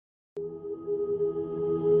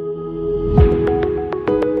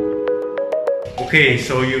Okay,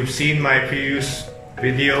 so you've seen my previous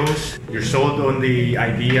videos. You're sold on the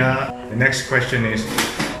idea. The next question is,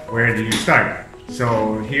 where do you start?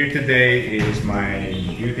 So here today is my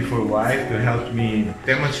beautiful wife to help me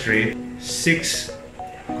demonstrate 6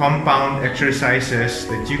 compound exercises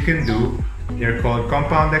that you can do. They're called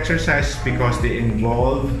compound exercises because they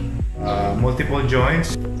involve multiple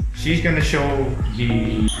joints. She's gonna show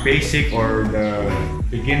the basic or the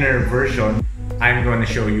beginner version. I'm gonna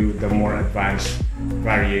show you the more advanced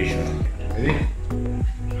variation. Ready?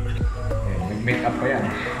 Make up pa yan.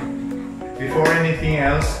 Before anything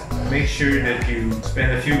else, make sure that you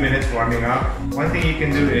spend a few minutes warming up. One thing you can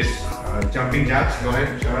do is jumping jacks. Go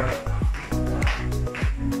ahead, Sean.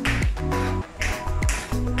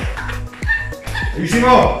 Ayusin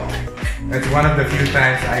mo! That's one of the few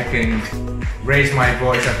times I can raise my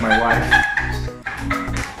voice at my wife.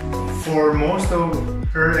 For most of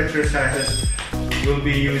her exercises, we'll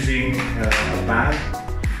be using a band.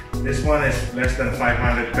 This one is less than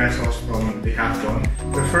 500 pesos from Decathlon.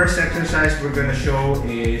 The first exercise we're going to show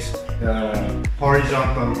is the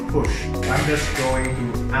horizontal push. I'm just going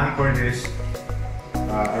to anchor this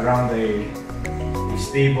around a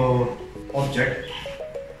stable object.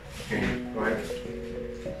 Okay, go ahead.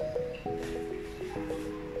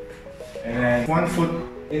 And then one foot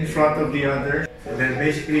in front of the other, and then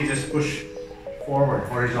basically just push forward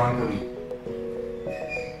horizontally.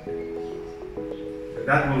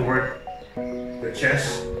 That will work the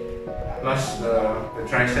chest plus the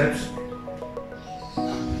triceps.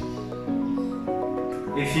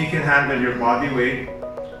 If you can handle your body weight,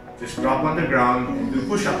 just drop on the ground and do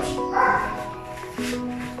push-ups.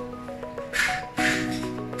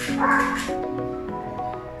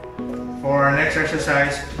 For our next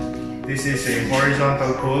exercise, this is a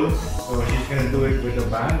horizontal pull, so she's going to do it with a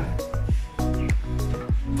band.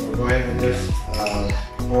 So go ahead and just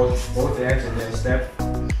hold both ends and then step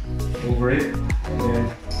over it, and then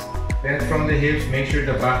bend from the hips, make sure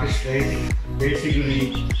the back is straight,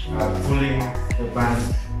 basically pulling the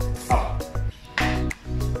band up.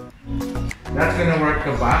 That's going to work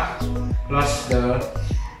the back plus the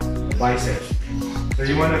biceps. So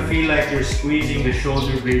you want to feel like you're squeezing the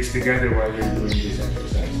shoulder blades together while you're doing this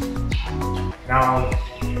exercise. Now,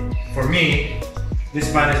 for me, this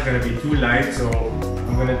band is going to be too light, so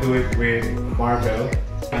I'm going to do it with a barbell.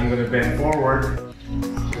 I'm going to bend forward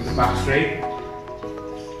with the back straight,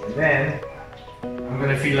 and then I'm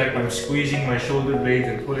going to feel like I'm squeezing my shoulder blades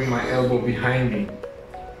and putting my elbow behind me.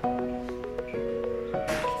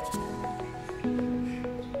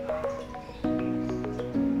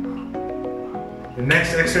 The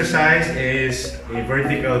next exercise is a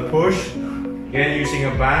vertical push. Again, using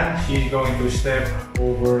a band, she's going to step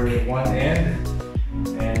over one end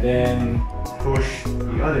and then push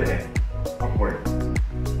the other end upward.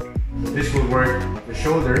 So this will work the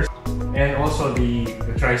shoulders and also the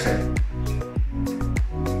tricep.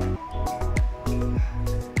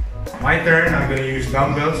 My turn, I'm going to use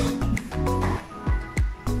dumbbells.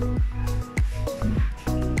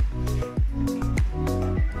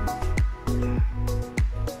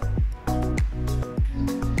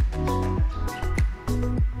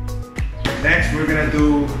 Next, we're going to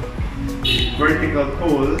do vertical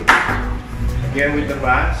pull, again with the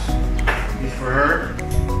bands. This is for her.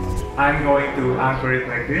 I'm going to anchor it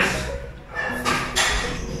like this.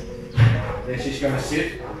 Then she's going to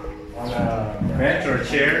sit on a bench or a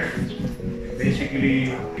chair and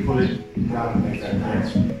basically pull it down like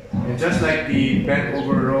that. And just like the bent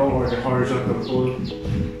over row or the horizontal pull,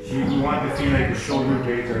 you want to feel like the shoulder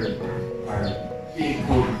blades are being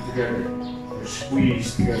pulled together or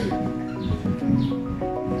squeezed together.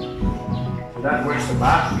 So that works the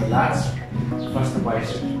back, the lats, plus the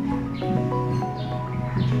bicep.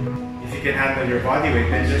 If you can handle your body weight,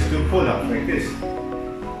 then just do pull-ups like this.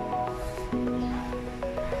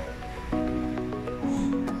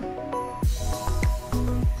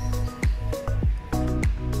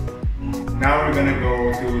 Now we're going to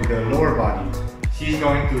go to the lower body. She's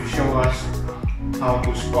going to show us how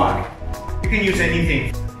to squat. You can use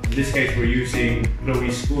anything. In this case, we're using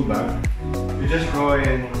Chloe's school bag. You just go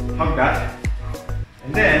and hug that,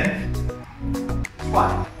 and then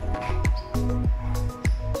squat.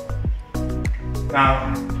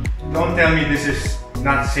 Now, don't tell me this is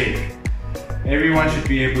not safe. Everyone should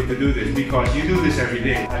be able to do this because you do this every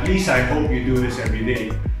day. At least I hope you do this every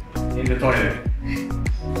day in the toilet.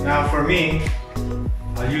 Now for me,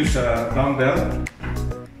 I'll use a dumbbell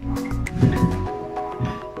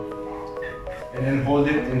and then hold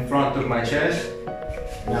it in front of my chest,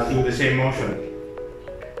 and I'll do the same motion.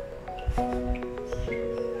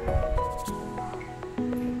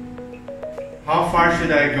 How far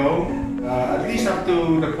should I go? at least up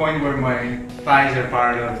to the point where my thighs are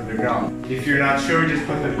parallel to the ground. If you're not sure, just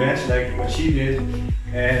put the bench like what she did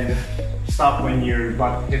and stop when your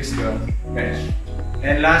butt hits the bench.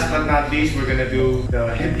 And last but not least, we're gonna do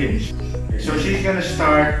the hip hinge. So she's gonna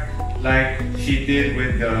start like she did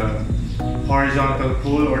with the horizontal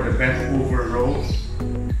pull or the bent over row.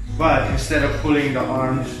 But instead of pulling the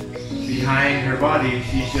arms behind her body,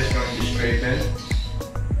 she's just going to straighten.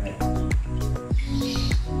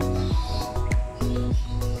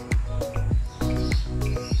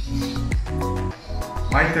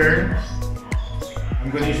 My turn.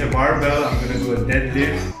 I'm going to use a barbell. I'm going to do a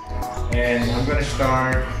deadlift. And I'm going to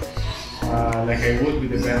start like I would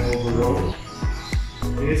with the bent over row.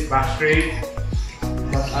 It's back straight,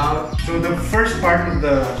 butt out. So the first part of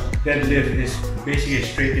the deadlift is basically a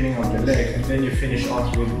straightening of the leg, and then you finish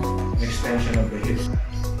off with an extension of the hips.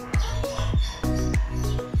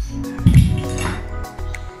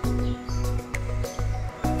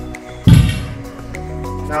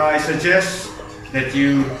 Now I suggest that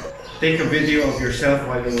you take a video of yourself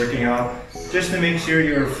while you're working out just to make sure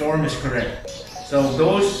your form is correct. So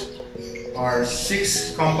those are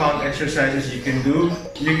 6 compound exercises you can do.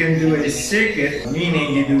 You can do a circuit,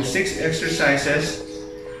 meaning you do 6 exercises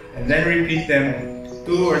and then repeat them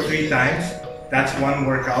 2 or 3 times. That's one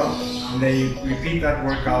workout. And then you repeat that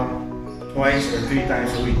workout twice or 3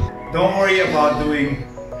 times a week. Don't worry about doing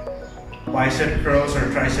bicep curls or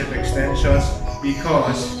tricep extensions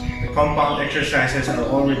because the compound exercises are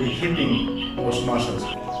already hitting those muscles.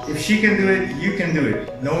 If she can do it, you can do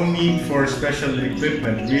it. No need for special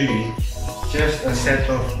equipment, really. Just a set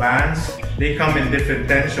of bands. They come in different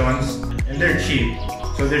tensions and they're cheap,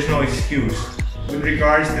 so there's no excuse. With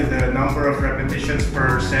regards to the number of repetitions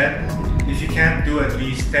per set, if you can't do at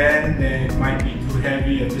least 10, then it might be too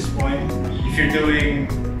heavy at this point. If you're doing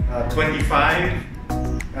 25,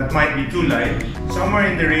 that might be too light. Somewhere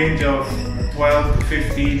in the range of 12 to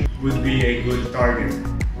 15 would be a good target.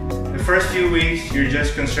 The first few weeks, you're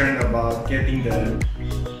just concerned about getting the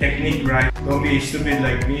technique right. Don't be stupid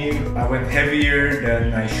like me. I went heavier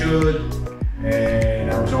than I should and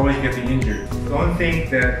I was always getting injured. Don't think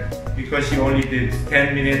that because you only did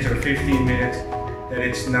 10 minutes or 15 minutes that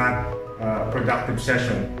it's not a productive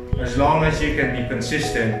session. As long as you can be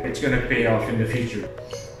consistent, it's going to pay off in the future.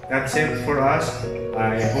 That's it for us.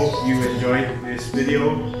 I hope you enjoyed this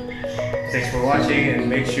video. Thanks for watching and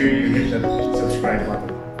make sure you hit the subscribe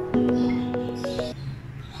button.